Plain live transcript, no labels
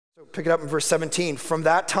So pick it up in verse 17. From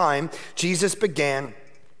that time, Jesus began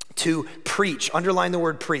to preach. Underline the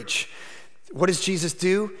word preach. What does Jesus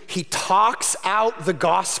do? He talks out the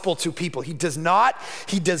gospel to people. He does not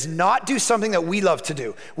do something that we love to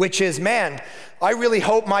do, which is, man, I really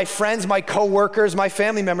hope my friends, my coworkers, my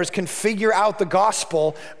family members can figure out the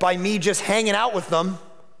gospel by me just hanging out with them.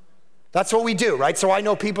 That's what we do, right? So I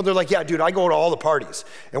know people, they're like, yeah, dude, I go to all the parties.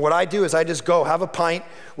 And what I do is I just go have a pint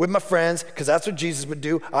with my friends, because that's what Jesus would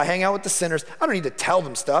do. I hang out with the sinners. I don't need to tell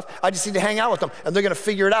them stuff. I just need to hang out with them, and they're gonna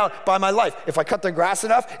figure it out by my life. If I cut their grass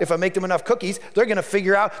enough, if I make them enough cookies, they're gonna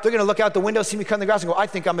figure out, they're gonna look out the window, see me cutting the grass, and go, I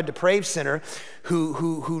think I'm a depraved sinner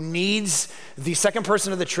who needs the second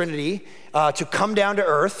person of the Trinity to come down to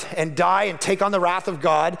earth and die and take on the wrath of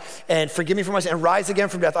God and forgive me for my sin and rise again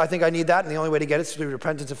from death. I think I need that, and the only way to get it is through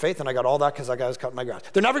repentance and faith, and I got all that because that guy was cutting my grass.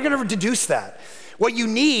 They're never gonna deduce that. What you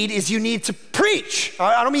need is you need to preach.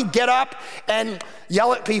 I don't mean get up and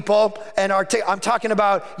yell at people, and I'm talking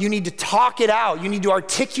about you need to talk it out. You need to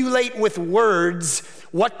articulate with words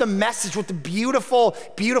what the message, what the beautiful,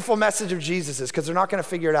 beautiful message of Jesus is, because they're not gonna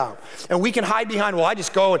figure it out. And we can hide behind, well, I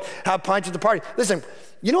just go and have pints at the party. Listen,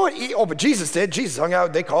 you know what? Oh, but Jesus did. Jesus hung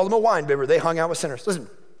out, they called him a wine bibber. They hung out with sinners. Listen,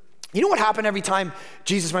 you know what happened every time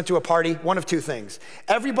Jesus went to a party? One of two things.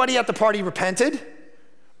 Everybody at the party repented,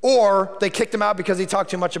 or they kicked him out because he talked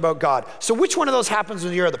too much about God. So which one of those happens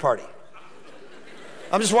when you're at the party?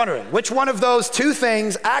 I'm just wondering, which one of those two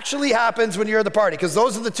things actually happens when you're at the party? Because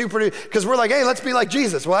those are the two, because we're like, hey, let's be like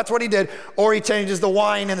Jesus. Well, that's what he did. Or he changes the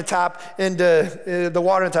wine in the tap into the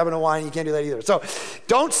water in the tap into wine. You can't do that either. So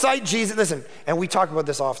don't cite Jesus. Listen, and we talk about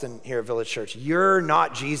this often here at Village Church. You're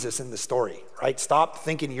not Jesus in the story, right? Stop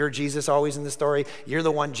thinking you're Jesus always in the story. You're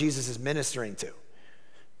the one Jesus is ministering to.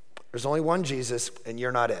 There's only one Jesus, and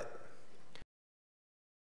you're not it.